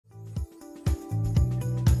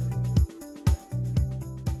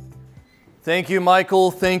Thank you, Michael.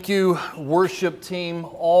 Thank you, worship team.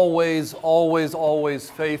 Always, always, always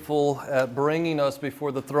faithful at bringing us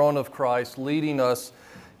before the throne of Christ, leading us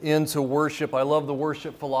into worship. I love the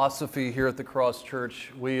worship philosophy here at the Cross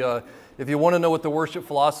Church. If you want to know what the worship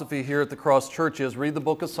philosophy here at the Cross Church is, read the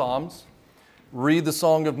book of Psalms, read the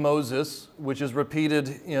Song of Moses, which is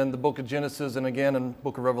repeated in the book of Genesis and again in the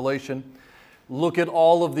book of Revelation. Look at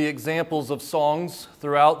all of the examples of songs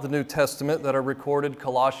throughout the New Testament that are recorded,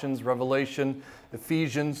 Colossians, Revelation,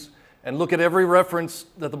 Ephesians, and look at every reference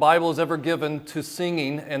that the Bible has ever given to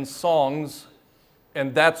singing and songs,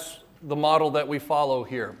 and that's the model that we follow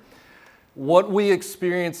here. What we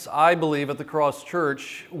experience, I believe, at the Cross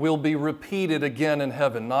Church will be repeated again in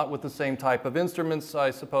heaven, not with the same type of instruments,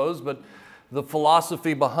 I suppose, but the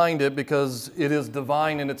philosophy behind it, because it is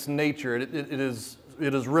divine in its nature.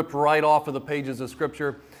 It is ripped right off of the pages of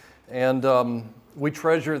Scripture, and we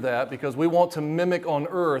treasure that because we want to mimic on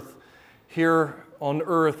earth, here on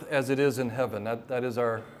earth as it is in heaven. That is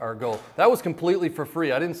our goal. That was completely for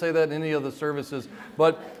free. I didn't say that in any of the services,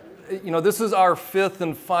 but this is our fifth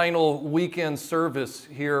and final weekend service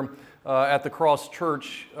here at the Cross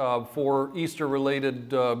Church for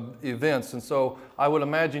Easter-related events, and so I would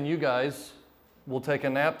imagine you guys will take a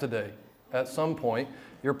nap today at some point.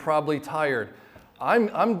 You're probably tired.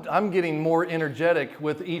 I'm getting more energetic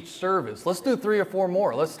with each service. Let's do 3 or 4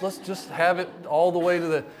 more. Let's just have it all the way to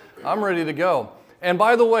the... I'm ready to go. And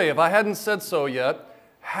by the way, if I hadn't said so yet,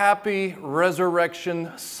 happy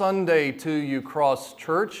Resurrection Sunday to you, Cross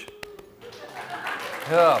Church.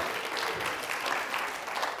 Yeah.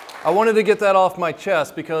 I wanted to get that off my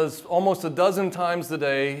chest because almost a dozen times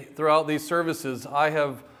today throughout these services, I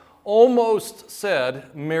have almost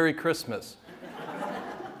said Merry Christmas.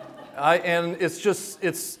 And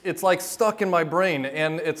it's like stuck in my brain,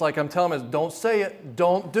 and it's like I'm telling myself, don't say it,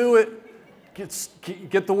 don't do it,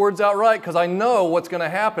 get the words out right, because I know what's going to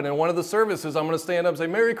happen. In one of the services, I'm going to stand up and say,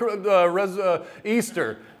 Merry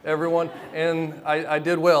Easter, everyone, and I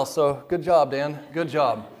did well, so good job, Dan, good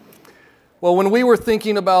job. Well, when we were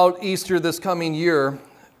thinking about Easter this coming year,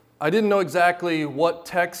 I didn't know exactly what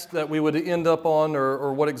text that we would end up on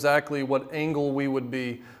or what angle we would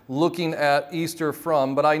be looking at Easter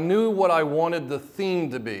from, but I knew what I wanted the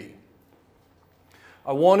theme to be.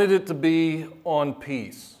 I wanted it to be on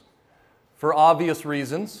peace. For obvious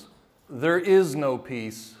reasons, there is no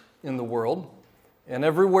peace in the world, and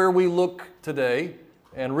everywhere we look today,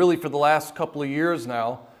 and really for the last couple of years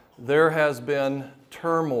now, there has been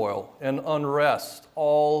turmoil and unrest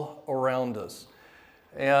all around us.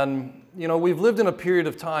 And, we've lived in a period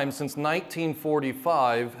of time since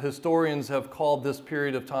 1945. Historians have called this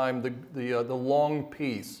period of time the long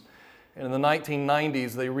peace. And in the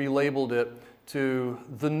 1990s, they relabeled it to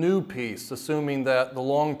the new peace, assuming that the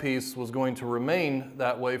long peace was going to remain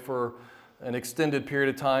that way for an extended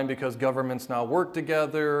period of time because governments now work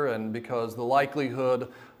together and because the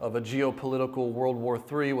likelihood of a geopolitical World War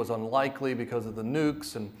III was unlikely because of the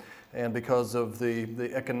nukes and because of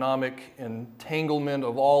the economic entanglement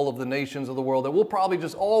of all of the nations of the world, that we'll probably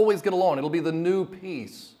just always get along. It'll be the new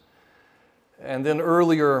peace. And then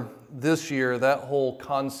earlier this year, that whole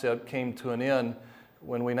concept came to an end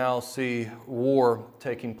when we now see war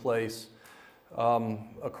taking place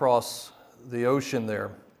across the ocean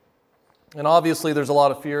there. And obviously there's a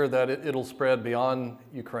lot of fear that it'll spread beyond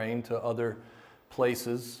Ukraine to other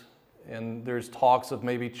places. And there's talks of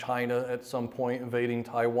maybe China at some point invading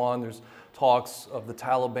Taiwan. There's talks of the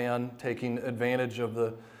Taliban taking advantage of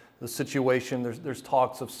the situation. There's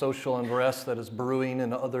talks of social unrest that is brewing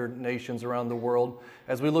in other nations around the world.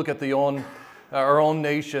 As we look at our own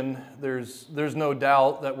nation, there's no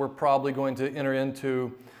doubt that we're probably going to enter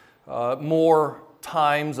into more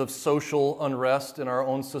times of social unrest in our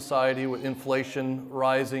own society with inflation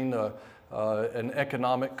rising, an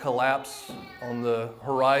economic collapse on the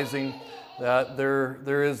horizon, that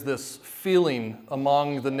there is this feeling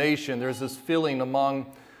among the nation, there's this feeling among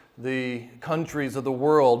the countries of the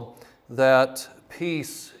world that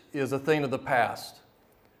peace is a thing of the past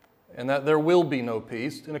and that there will be no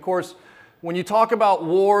peace. And of course, when you talk about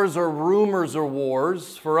wars or rumors of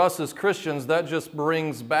wars, for us as Christians, that just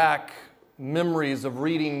brings back memories of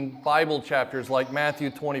reading Bible chapters like Matthew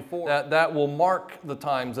 24, that will mark the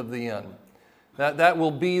times of the end. That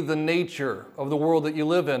will be the nature of the world that you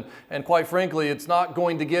live in. And quite frankly, it's not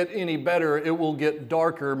going to get any better. It will get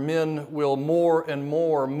darker. Men will more and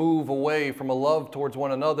more move away from a love towards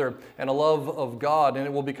one another and a love of God, and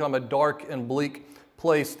it will become a dark and bleak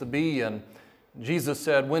place to be in. Jesus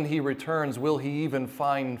said, when He returns, will He even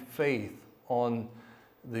find faith on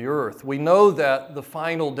the earth? We know that the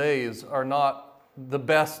final days are not the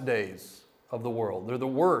best days of the world. They're the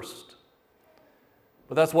worst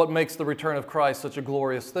But that's what makes the return of Christ such a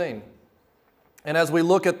glorious thing. And as we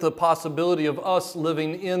look at the possibility of us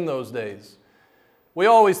living in those days, we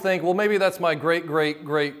always think, well, maybe that's my great,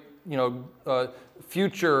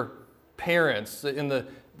 future parents in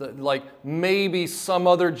like maybe some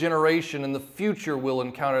other generation in the future will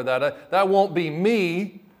encounter that. That won't be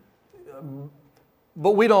me,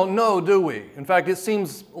 but we don't know, do we? In fact, it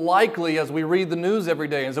seems likely as we read the news every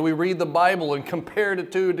day, as we read the Bible and compare the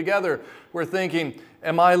two together, we're thinking,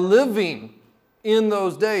 am I living in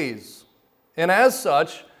those days? And as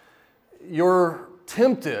such, you're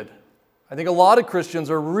tempted. I think a lot of Christians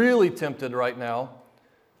are really tempted right now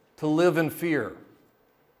to live in fear.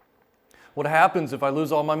 What happens if I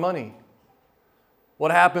lose all my money?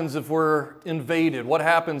 What happens if we're invaded? What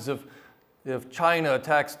happens if China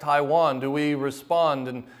attacks Taiwan? Do we respond?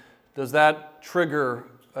 And does that trigger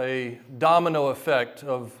a domino effect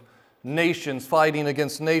of nations fighting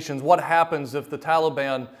against nations? What happens if the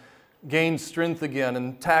Taliban gains strength again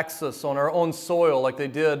and attacks us on our own soil like they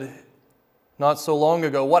did not so long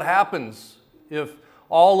ago? What happens if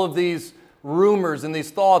all of these rumors and these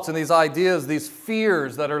thoughts and these ideas, these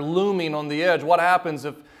fears that are looming on the edge, what happens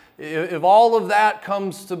if all of that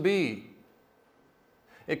comes to be?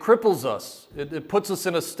 It cripples us. It puts us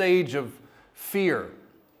in a stage of fear.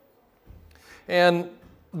 And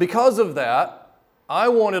because of that, I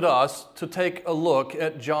wanted us to take a look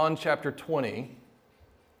at John chapter 20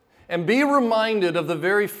 and be reminded of the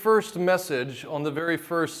very first message on the very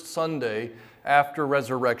first Sunday after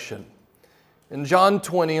resurrection. In John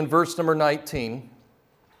 20, in verse number 19,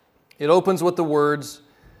 it opens with the words,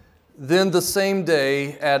 "Then the same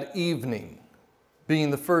day at evening,"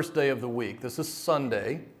 being the first day of the week. This is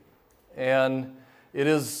Sunday, and it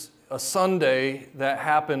is a Sunday that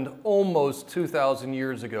happened almost 2,000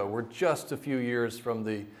 years ago. We're just a few years from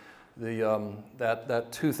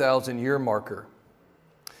that 2,000-year marker.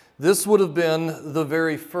 This would have been the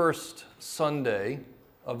very first Sunday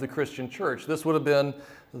of the Christian church. This would have been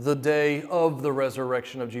the day of the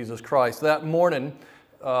resurrection of Jesus Christ. That morning,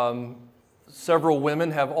 several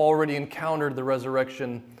women have already encountered the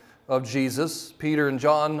resurrection of Jesus. Peter and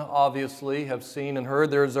John obviously have seen and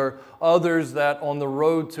heard. There's others that on the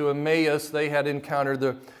road to Emmaus, they had encountered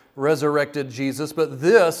the resurrected Jesus. But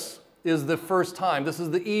this is the first time. This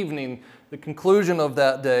is the evening, the conclusion of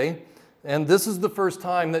that day. And this is the first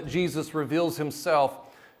time that Jesus reveals himself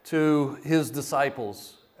to his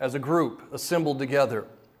disciples as a group assembled together.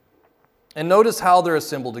 And notice how they're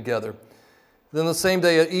assembled together. Then the same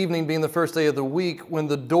day at evening, being the first day of the week, when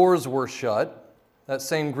the doors were shut, that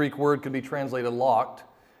same Greek word could be translated locked.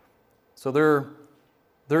 So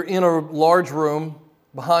they're in a large room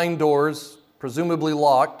behind doors, presumably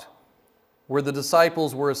locked, where the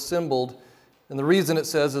disciples were assembled. And the reason it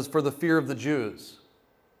says is for the fear of the Jews.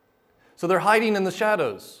 So they're hiding in the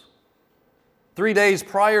shadows. 3 days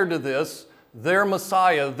prior to this, their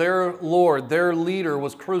Messiah, their Lord, their leader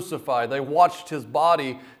was crucified. They watched his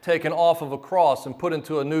body taken off of a cross and put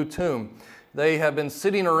into a new tomb. They have been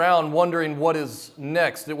sitting around wondering what is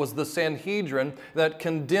next. It was the Sanhedrin that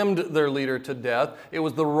condemned their leader to death. It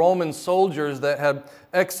was the Roman soldiers that had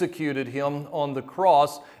executed him on the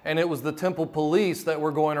cross. And it was the temple police that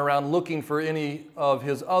were going around looking for any of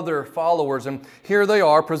his other followers. And here they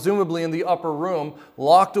are, presumably in the upper room,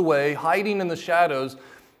 locked away, hiding in the shadows,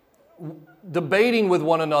 debating with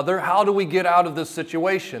one another, how do we get out of this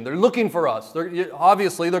situation? They're looking for us.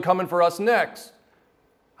 Obviously, they're coming for us next.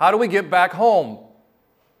 How do we get back home?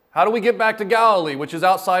 How do we get back to Galilee, which is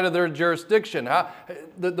outside of their jurisdiction?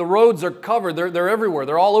 The roads are covered. They're everywhere.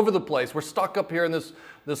 They're all over the place. We're stuck up here in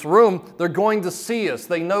this room. They're going to see us.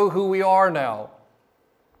 They know who we are now.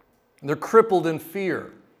 They're crippled in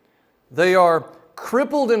fear. They are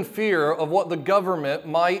crippled in fear of what the government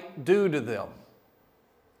might do to them.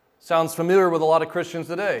 Sounds familiar with a lot of Christians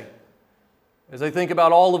today. As they think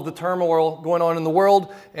about all of the turmoil going on in the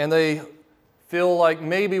world, and they feel like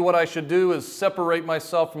maybe what I should do is separate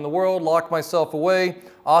myself from the world, lock myself away,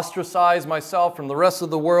 ostracize myself from the rest of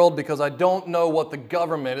the world because I don't know what the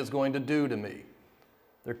government is going to do to me.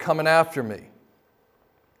 They're coming after me.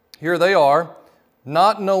 Here they are,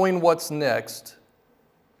 not knowing what's next,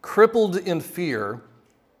 crippled in fear.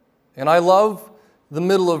 And I love the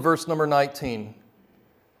middle of verse number 19.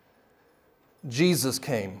 Jesus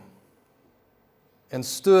came and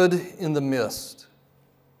stood in the midst.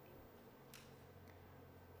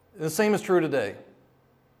 The same is true today.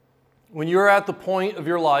 When you're at the point of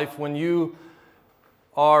your life when you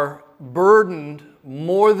are burdened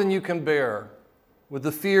more than you can bear with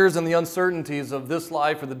the fears and the uncertainties of this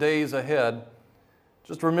life or the days ahead,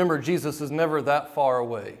 just remember Jesus is never that far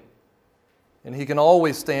away. And He can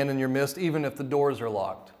always stand in your midst, even if the doors are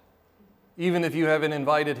locked. Even if you haven't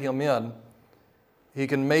invited Him in, He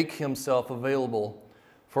can make Himself available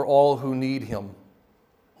for all who need Him.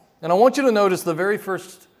 And I want you to notice the very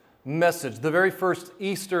first message, the very first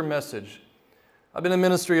Easter message. I've been in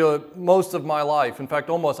ministry most of my life. In fact,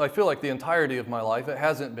 almost, I feel like the entirety of my life. It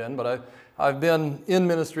hasn't been, but I've been in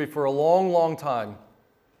ministry for a long, long time.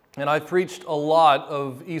 And I've preached a lot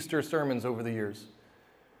of Easter sermons over the years.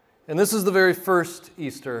 And this is the very first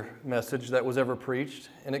Easter message that was ever preached,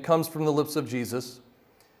 and it comes from the lips of Jesus.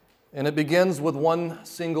 And it begins with one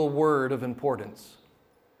single word of importance: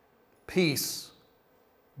 peace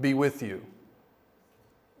be with you.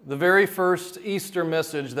 The very first Easter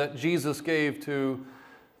message that Jesus gave to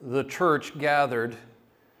the church gathered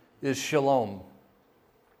is shalom.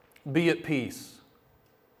 Be at peace.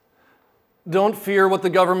 Don't fear what the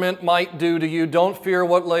government might do to you. Don't fear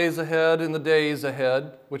what lays ahead in the days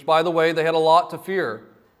ahead, which, by the way, they had a lot to fear.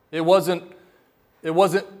 It wasn't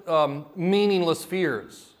meaningless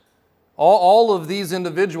fears. All of these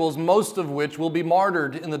individuals, most of which will be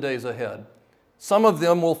martyred in the days ahead. Some of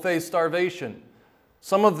them will face starvation.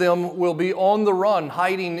 Some of them will be on the run,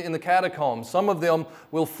 hiding in the catacombs. Some of them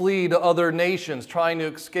will flee to other nations, trying to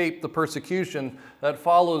escape the persecution that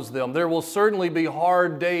follows them. There will certainly be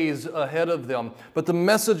hard days ahead of them. But the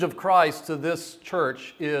message of Christ to this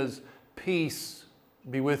church is, peace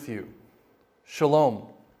be with you. Shalom.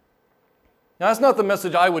 Now, that's not the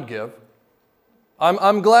message I would give.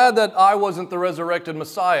 I'm glad that I wasn't the resurrected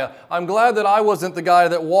Messiah. I'm glad that I wasn't the guy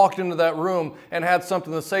that walked into that room and had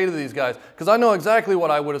something to say to these guys, because I know exactly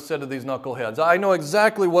what I would have said to these knuckleheads. I know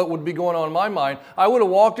exactly what would be going on in my mind. I would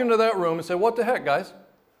have walked into that room and said, what the heck, guys?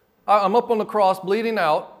 I'm up on the cross, bleeding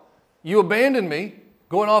out. You abandoned me,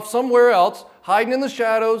 going off somewhere else, hiding in the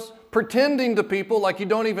shadows, pretending to people like you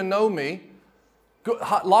don't even know me,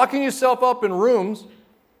 locking yourself up in rooms.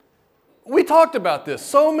 We talked about this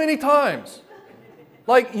so many times.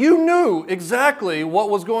 Like, you knew exactly what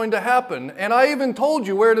was going to happen, and I even told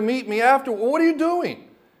you where to meet me after. What are you doing?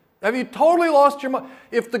 Have you totally lost your mind?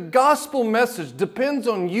 If the gospel message depends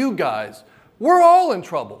on you guys, we're all in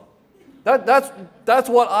trouble. That's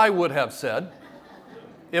what I would have said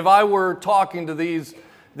if I were talking to these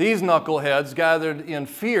knuckleheads gathered in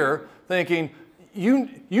fear, thinking, you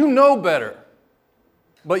know better.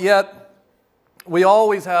 But yet, we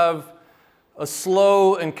always have a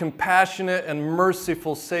slow and compassionate and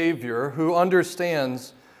merciful Savior who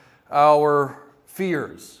understands our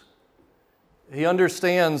fears. He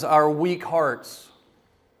understands our weak hearts.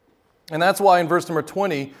 And that's why in verse number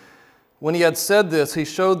 20, when He had said this, He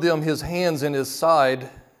showed them His hands and His side.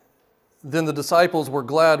 Then the disciples were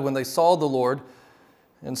glad when they saw the Lord.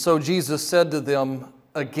 And so Jesus said to them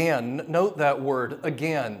again, note that word,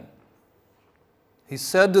 again. He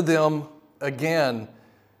said to them again,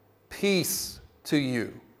 peace to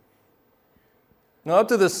you. Now, up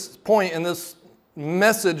to this point in this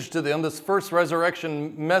message to them, this first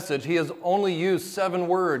resurrection message, He has only used 7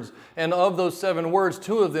 words. And of those 7 words,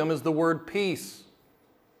 2 of them is the word peace.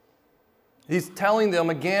 He's telling them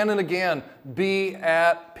again and again, be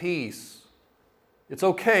at peace. It's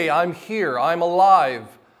okay, I'm here, I'm alive.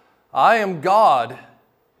 I am God.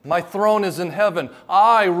 My throne is in heaven.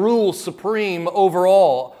 I rule supreme over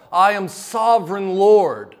all. I am sovereign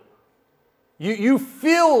Lord. You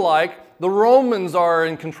feel like the Romans are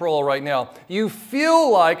in control right now. You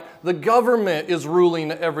feel like the government is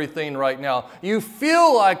ruling everything right now. You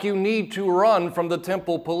feel like you need to run from the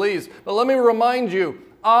temple police. But let me remind you,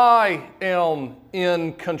 I am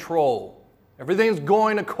in control. Everything's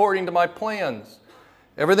going according to my plans.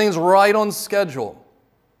 Everything's right on schedule.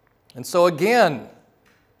 And so again,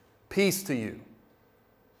 peace to you.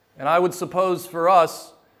 And I would suppose for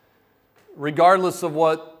us, regardless of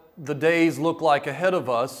what the days look like ahead of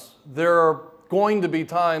us, there are going to be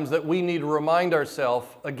times that we need to remind ourselves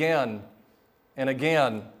again and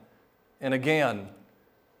again and again,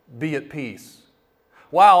 be at peace.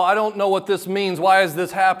 Wow, I don't know what this means. Why is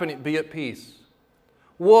this happening? Be at peace.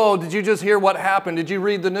 Whoa, did you just hear what happened? Did you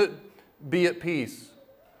read the news? Be at peace.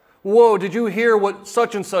 Whoa, did you hear what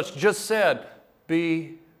such and such just said?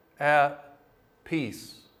 Be at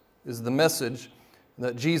peace is the message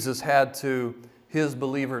that Jesus had to His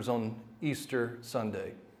believers on Easter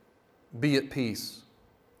Sunday. Be at peace.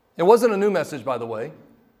 It wasn't a new message, by the way.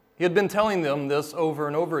 He had been telling them this over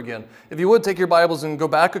and over again. If you would, take your Bibles and go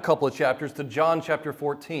back a couple of chapters to John chapter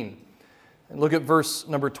 14 and look at verse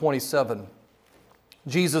number 27.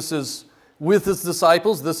 Jesus is with His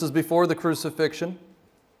disciples. This is before the crucifixion.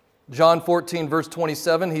 John 14, verse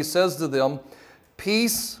 27, He says to them,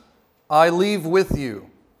 peace I leave with you.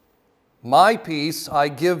 My peace I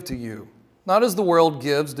give to you. Not as the world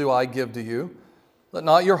gives do I give to you. Let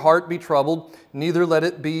not your heart be troubled, neither let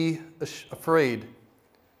it be afraid.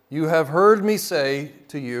 You have heard me say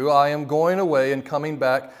to you, I am going away and coming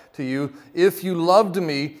back to you. If you loved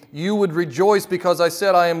me, you would rejoice because I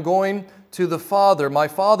said, I am going to the Father. My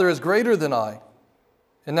Father is greater than I.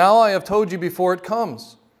 And now I have told you before it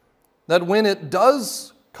comes, that when it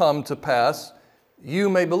does come to pass, you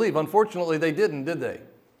may believe. Unfortunately, they didn't, did they?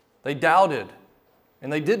 They doubted,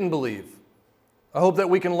 and they didn't believe. I hope that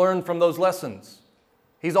we can learn from those lessons.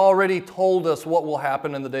 He's already told us what will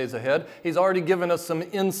happen in the days ahead. He's already given us some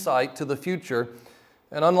insight to the future.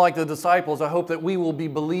 And unlike the disciples, I hope that we will be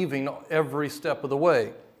believing every step of the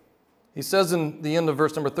way. He says in the end of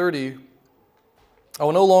verse number 30, I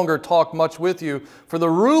will no longer talk much with you, for the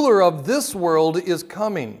ruler of this world is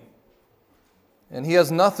coming, and he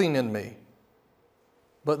has nothing in me,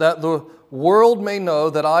 but that the world may know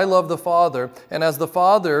that I love the Father, and as the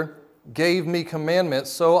Father gave me commandments,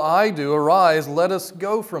 so I do. Arise, let us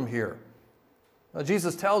go from here. Now,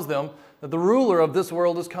 Jesus tells them that the ruler of this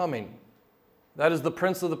world is coming. That is the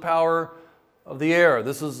prince of the power of the air.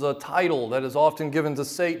 This is a title that is often given to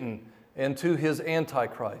Satan and to his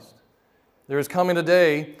Antichrist. There is coming a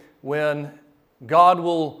day when God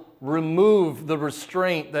will remove the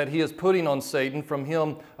restraint that he is putting on Satan from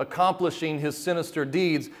him accomplishing his sinister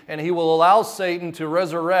deeds, and he will allow Satan to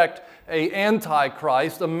resurrect an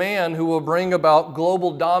Antichrist, a man who will bring about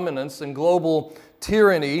global dominance and global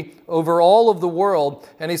tyranny over all of the world.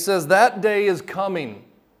 And he says that day is coming,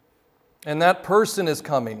 and that person is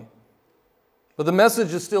coming. But the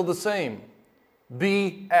message is still the same.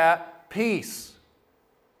 Be at peace.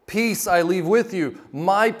 Peace I leave with you.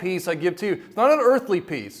 My peace I give to you. It's not an earthly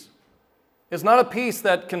peace. It's not a peace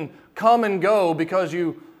that can come and go because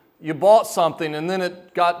you bought something and then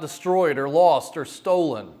it got destroyed or lost or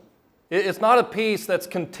stolen. It's not a peace that's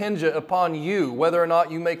contingent upon you, whether or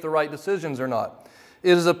not you make the right decisions or not.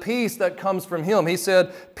 It is a peace that comes from Him. He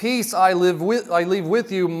said, peace I leave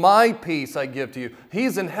with you, my peace I give to you.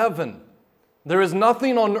 He's in heaven. There is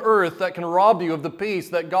nothing on earth that can rob you of the peace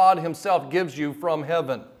that God Himself gives you from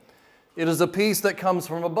heaven. It is a peace that comes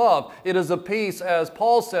from above. It is a peace, as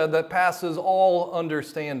Paul said, that passes all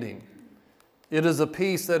understanding. It is a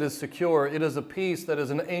peace that is secure. It is a peace that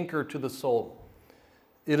is an anchor to the soul.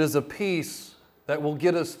 It is a peace that will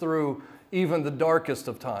get us through even the darkest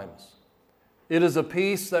of times. It is a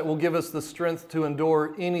peace that will give us the strength to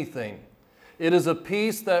endure anything. It is a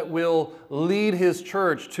peace that will lead His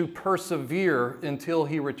church to persevere until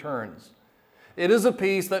He returns. It is a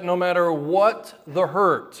peace that no matter what the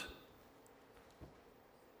hurt,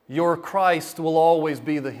 your Christ will always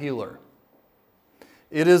be the healer.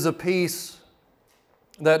 It is a peace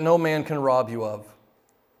that no man can rob you of.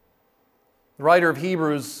 The writer of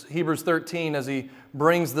Hebrews 13, as he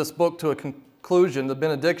brings this book to a conclusion, the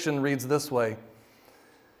benediction reads this way.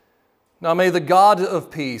 Now may the God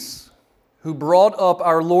of peace, who brought up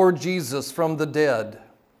our Lord Jesus from the dead,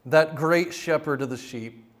 that great shepherd of the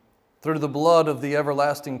sheep, through the blood of the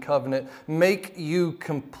everlasting covenant, make you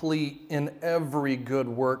complete in every good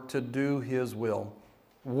work to do His will,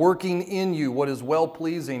 working in you what is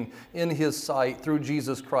well-pleasing in His sight through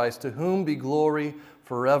Jesus Christ, to whom be glory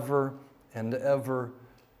forever and ever.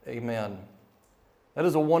 Amen. That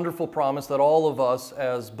is a wonderful promise that all of us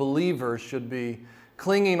as believers should be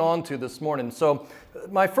clinging on to this morning. So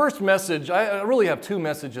my first message, I really have two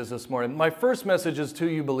messages this morning. My first message is to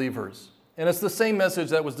you believers. And it's the same message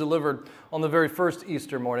that was delivered on the very first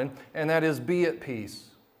Easter morning, and that is be at peace.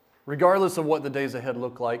 Regardless of what the days ahead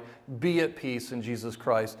look like, be at peace in Jesus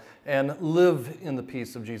Christ and live in the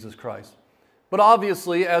peace of Jesus Christ. But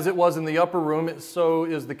obviously, as it was in the upper room, so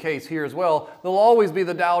is the case here as well. There'll always be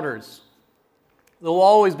the doubters. There'll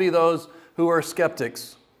always be those who are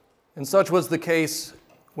skeptics. And such was the case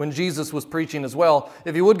when Jesus was preaching as well.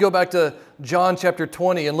 If you would go back to John chapter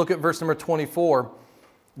 20 and look at verse number 24,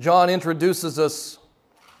 John introduces us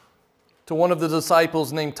to one of the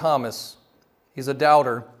disciples named Thomas. He's a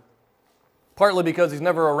doubter, partly because he's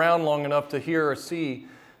never around long enough to hear or see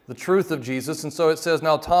the truth of Jesus. And so it says,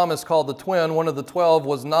 now Thomas, called the twin, one of the 12,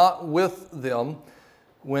 was not with them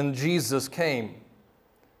when Jesus came.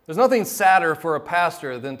 There's nothing sadder for a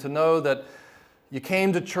pastor than to know that you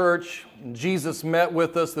came to church, and Jesus met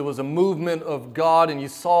with us, there was a movement of God, and you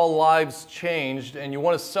saw lives changed, and you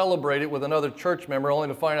want to celebrate it with another church member only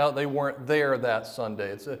to find out they weren't there that Sunday.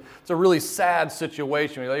 It's a really sad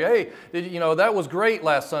situation. You're like, hey, that was great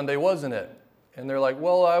last Sunday, wasn't it? And they're like,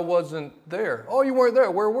 well, I wasn't there. Oh, you weren't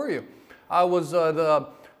there. Where were you? That's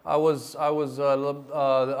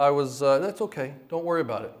okay. Don't worry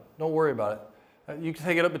about it. Don't worry about it. You can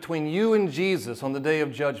take it up between you and Jesus on the day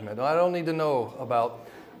of judgment. I don't need to know about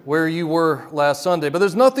where you were last Sunday. But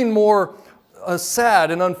there's nothing more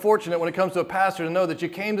sad and unfortunate when it comes to a pastor to know that you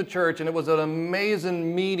came to church and it was an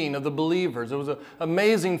amazing meeting of the believers. It was an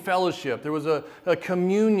amazing fellowship. There was a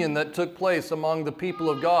communion that took place among the people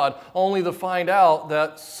of God, only to find out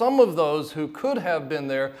that some of those who could have been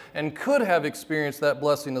there and could have experienced that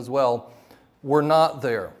blessing as well were not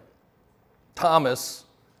there. Thomas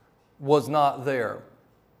was not there.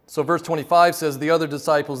 So verse 25 says, "The other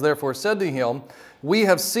disciples therefore said to him, 'We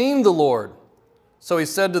have seen the Lord.' So he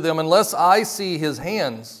said to them, 'Unless I see his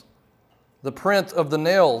hands, the print of the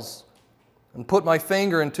nails, and put my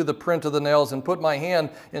finger into the print of the nails, and put my hand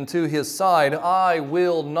into his side, I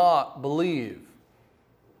will not believe.'"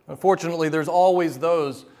 Unfortunately, there's always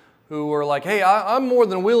those who are like, "Hey, I'm more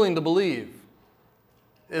than willing to believe,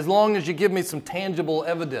 as long as you give me some tangible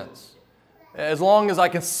evidence. As long as I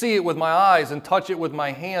can see it with my eyes and touch it with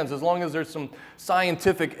my hands, as long as there's some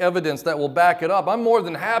scientific evidence that will back it up, I'm more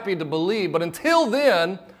than happy to believe. But until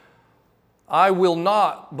then, I will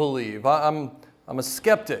not believe." I'm a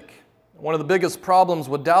skeptic. One of the biggest problems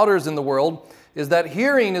with doubters in the world is that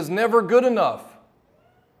hearing is never good enough.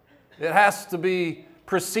 It has to be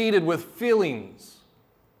preceded with feelings.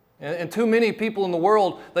 And too many people in the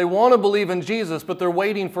world, they want to believe in Jesus, but they're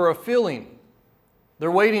waiting for a feeling. They're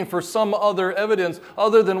waiting for some other evidence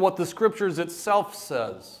other than what the Scriptures itself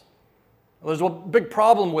says. There's a big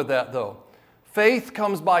problem with that, though. Faith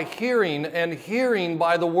comes by hearing, and hearing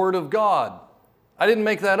by the Word of God. I didn't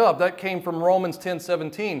make that up. That came from Romans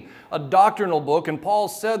 10:17, a doctrinal book, and Paul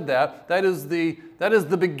said that is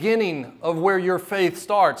the beginning of where your faith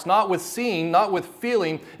starts. Not with seeing, not with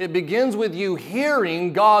feeling. It begins with you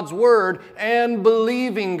hearing God's Word and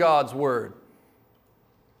believing God's Word.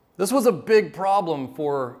 This was a big problem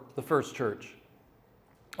for the first church.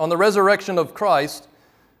 On the resurrection of Christ,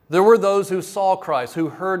 there were those who saw Christ, who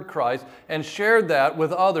heard Christ, and shared that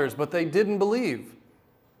with others, but they didn't believe.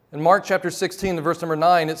 In Mark chapter 16, verse number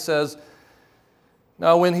 9, it says,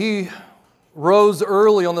 "Now when he rose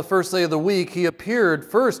early on the first day of the week, he appeared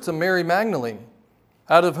first to Mary Magdalene,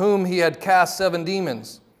 out of whom he had cast 7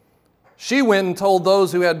 demons. She went and told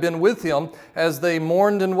those who had been with him as they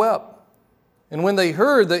mourned and wept. And when they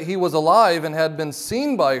heard that he was alive and had been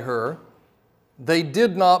seen by her, they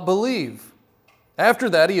did not believe. After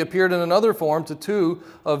that, he appeared in another form to 2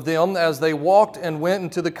 of them as they walked and went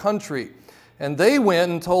into the country. And they went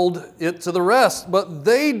and told it to the rest, but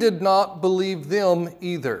they did not believe them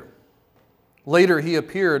either. Later, he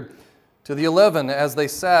appeared to the 11 as they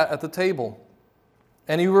sat at the table.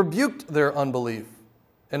 And he rebuked their unbelief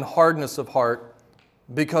and hardness of heart,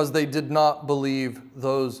 because they did not believe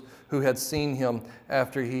those who had seen him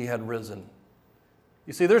after he had risen."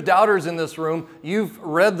 You see, there's doubters in this room. You've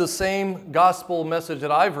read the same gospel message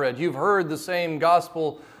that I've read. You've heard the same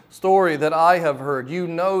gospel story that I have heard. You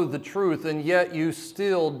know the truth, and yet you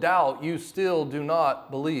still doubt. You still do not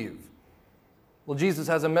believe. Well, Jesus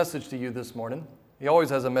has a message to you this morning. He always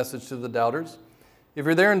has a message to the doubters. If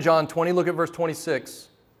you're there in John 20, look at verse 26.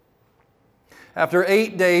 "After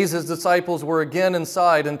 8 days, his disciples were again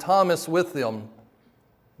inside, and Thomas with them.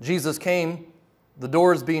 Jesus came, the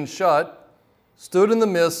doors being shut, stood in the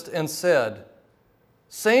midst and said,"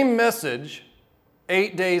 same message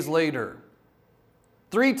 8 days later.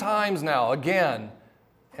 3 times now, again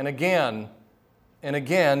and again and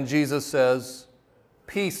again, Jesus says,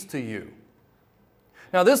 "Peace to you."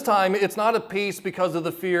 Now this time, it's not a peace because of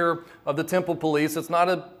the fear of the temple police. It's not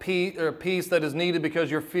a peace that is needed because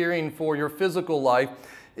you're fearing for your physical life.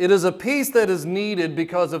 It is a peace that is needed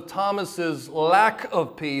because of Thomas's lack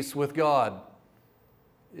of peace with God.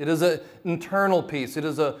 It is an internal peace. It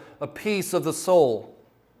is a peace of the soul.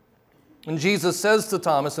 And Jesus says to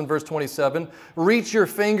Thomas in verse 27, "Reach your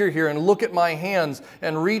finger here and look at my hands,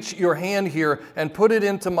 and reach your hand here and put it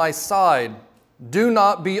into my side. Do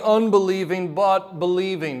not be unbelieving, but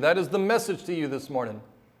believing." That is the message to you this morning.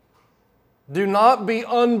 Do not be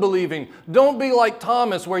unbelieving. Don't be like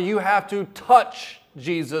Thomas, where you have to touch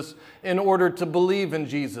Jesus in order to believe in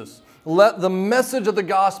Jesus. Let the message of the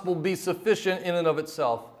gospel be sufficient in and of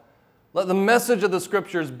itself. Let the message of the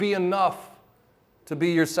Scriptures be enough to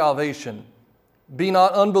be your salvation. Be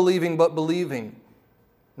not unbelieving, but believing.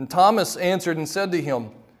 And Thomas answered and said to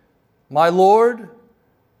him, "My Lord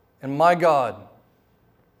and my God."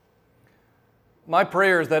 My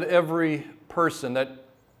prayer is that every person that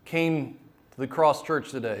came to the Cross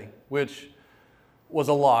Church today, which was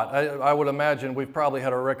a lot. I would imagine we've probably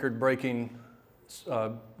had a record-breaking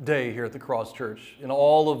day here at the Cross Church. In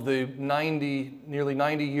all of the nearly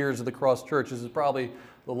 90 years of the Cross Church, this is probably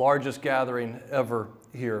the largest gathering ever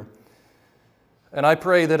here. And I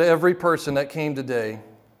pray that every person that came today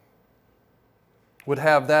would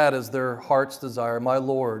have that as their heart's desire, my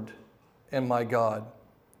Lord and my God.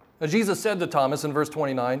 Now, Jesus said to Thomas in verse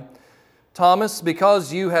 29, Thomas,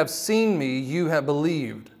 because you have seen me, you have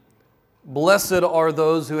believed. Blessed are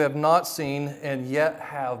those who have not seen and yet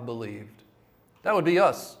have believed. That would be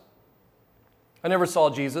us. I never saw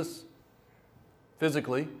Jesus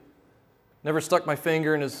physically. Never stuck my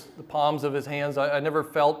finger in the palms of his hands. I never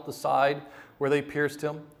felt the side where they pierced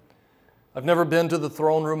him. I've never been to the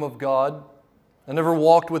throne room of God. I never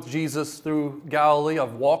walked with Jesus through Galilee.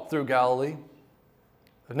 I've walked through Galilee.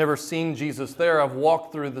 I've never seen Jesus there. I've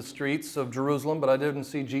walked through the streets of Jerusalem, but I didn't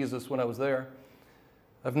see Jesus when I was there.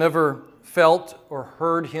 I've never felt or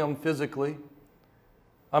heard him physically.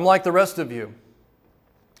 I'm like the rest of you.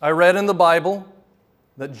 I read in the Bible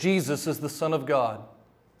that Jesus is the Son of God,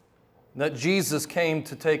 that Jesus came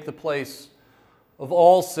to take the place of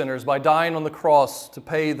all sinners by dying on the cross to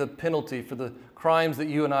pay the penalty for the crimes that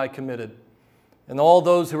you and I committed. And all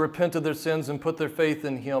those who repent of their sins and put their faith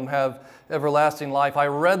in him have everlasting life. I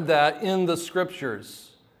read that in the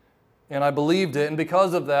Scriptures, and I believed it. And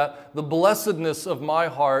because of that, the blessedness of my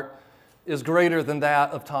heart is greater than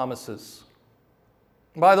that of Thomas's.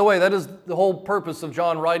 By the way, that is the whole purpose of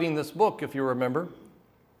John writing this book, if you remember.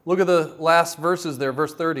 Look at the last verses there,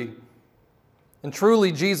 verse 30. And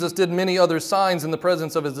truly Jesus did many other signs in the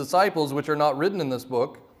presence of his disciples, which are not written in this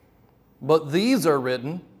book. But these are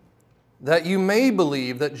written, that you may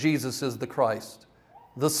believe that Jesus is the Christ,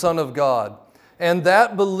 the Son of God, and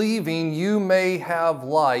that believing you may have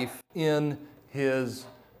life in his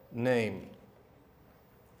name.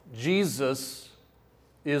 Jesus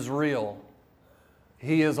is real.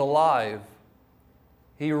 He is alive.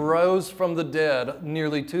 He rose from the dead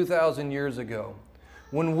nearly 2,000 years ago.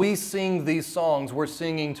 When we sing these songs, we're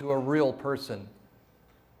singing to a real person.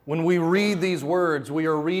 When we read these words, we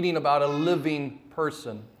are reading about a living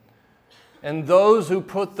person. And those who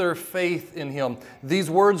put their faith in him, these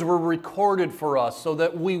words were recorded for us so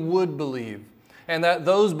that we would believe, and that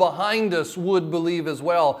those behind us would believe as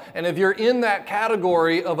well. And if you're in that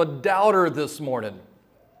category of a doubter this morning,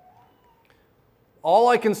 all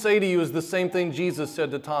I can say to you is the same thing Jesus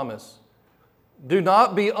said to Thomas. Do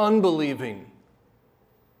not be unbelieving,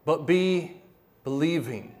 but be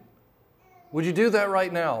believing. Would you do that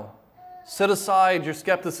right now? Set aside your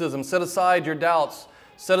skepticism, set aside your doubts,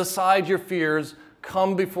 set aside your fears,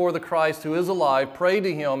 come before the Christ who is alive, pray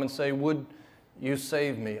to him and say, would you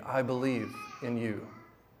save me? I believe in you.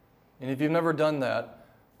 And if you've never done that,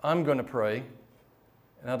 I'm going to pray,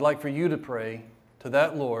 and I'd like for you to pray to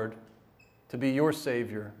that Lord to be your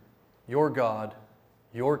Savior, your God,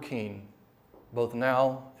 your King, both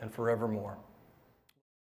now and forevermore.